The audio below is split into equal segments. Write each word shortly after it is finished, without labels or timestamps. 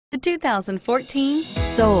The 2014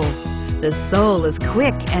 Soul. The Soul is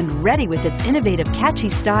quick and ready with its innovative, catchy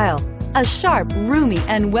style, a sharp, roomy,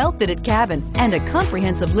 and well-fitted cabin, and a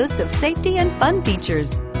comprehensive list of safety and fun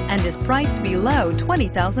features, and is priced below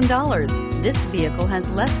 $20,000. This vehicle has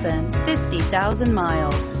less than 50,000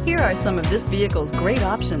 miles. Here are some of this vehicle's great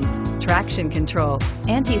options: traction control,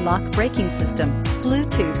 anti-lock braking system,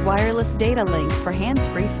 Bluetooth wireless data link for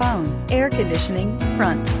hands-free phone, air conditioning,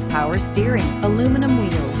 front, power steering, aluminum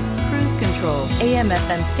wheels, cruise control,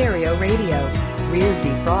 AM/FM stereo radio, rear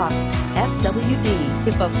defrost, FWD.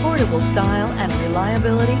 If affordable style and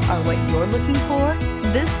reliability are what you're looking for,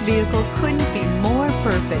 this vehicle couldn't be more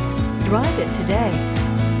perfect. Drive it today.